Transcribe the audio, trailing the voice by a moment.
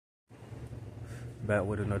Back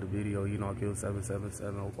with another video. You know, Kill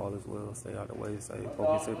 777. Hope all is well. Stay out of the way. Stay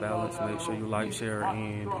focused and balanced. Make sure you like, share,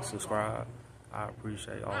 and subscribe. I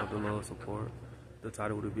appreciate all the love, support. The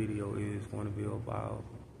title of the video is going to be about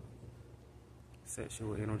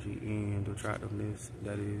sexual energy and attractiveness.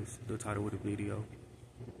 That is the title of the video.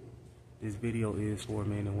 This video is for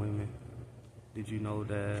men and women. Did you know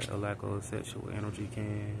that a lack of sexual energy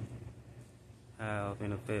can have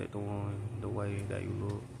an effect on the way that you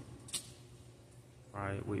look?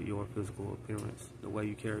 Right, with your physical appearance, the way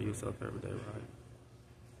you carry yourself every day, right?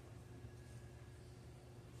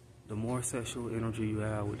 The more sexual energy you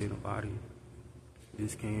have within a body,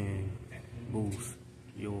 this can boost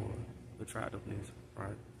your attractiveness,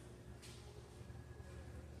 right?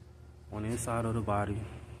 On the inside of the body,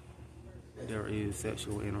 there is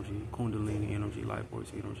sexual energy, kundalini energy, life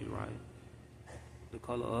force energy, right? The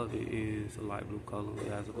color of it is a light blue color.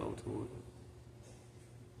 It has a glow to it.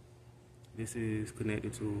 This is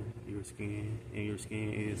connected to your skin, and your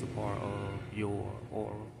skin is a part of your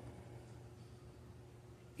aura.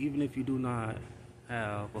 Even if you do not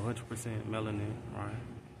have 100% melanin, right,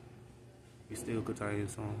 you still contain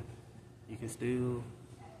some. You can still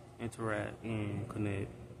interact and connect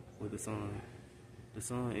with the sun. The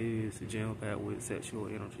sun is jam-packed with sexual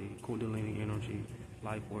energy, kundalini energy,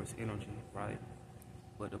 life force energy, right?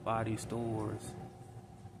 But the body stores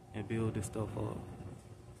and builds this stuff up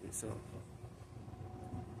itself.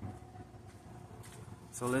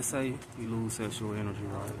 So let's say you lose sexual energy,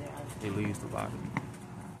 right? It leaves the body.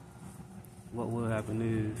 What will happen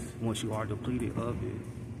is, once you are depleted of it,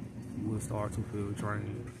 you will start to feel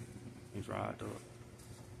drained and dried up.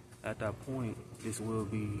 At that point, this will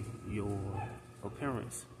be your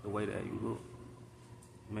appearance, the way that you look.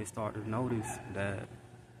 You may start to notice that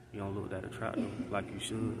you don't look that attractive like you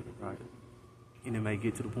should, right? And it may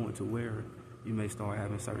get to the point to where you may start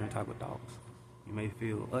having certain type of thoughts. You may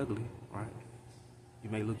feel ugly, right? You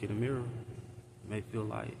may look in the mirror, you may feel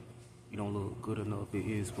like you don't look good enough. It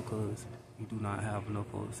is because you do not have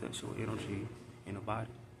enough of sexual energy in the body.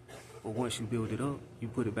 But once you build it up, you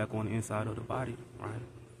put it back on the inside of the body, right?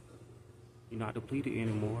 You're not depleted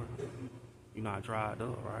anymore. You're not dried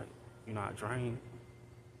up, right? You're not drained.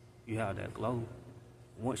 You have that glow.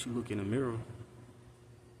 Once you look in the mirror,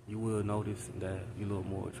 you will notice that you look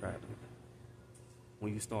more attractive.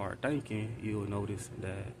 When you start thinking, you'll notice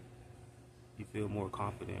that you feel more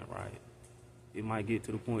confident, right? It might get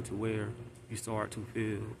to the point to where you start to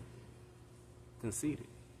feel conceited,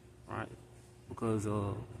 right? Because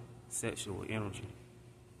of sexual energy,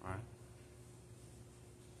 right?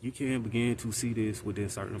 You can begin to see this within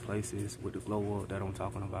certain places with the glow up that I'm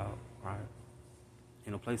talking about, right?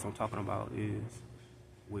 And the place I'm talking about is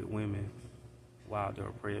with women while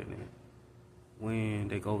they're pregnant. When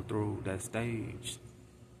they go through that stage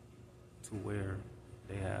to where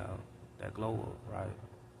they have that glow up, right,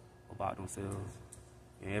 about themselves,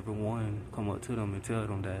 and everyone come up to them and tell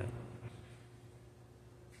them that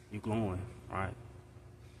you glowing, right?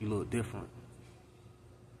 You look different.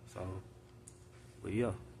 So, but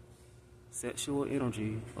yeah, sexual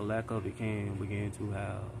energy, a lack of it, can begin to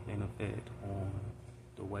have an effect on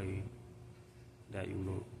the way that you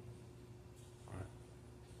look. All right.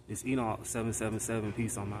 It's Enoch 777.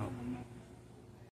 Peace. I'm out.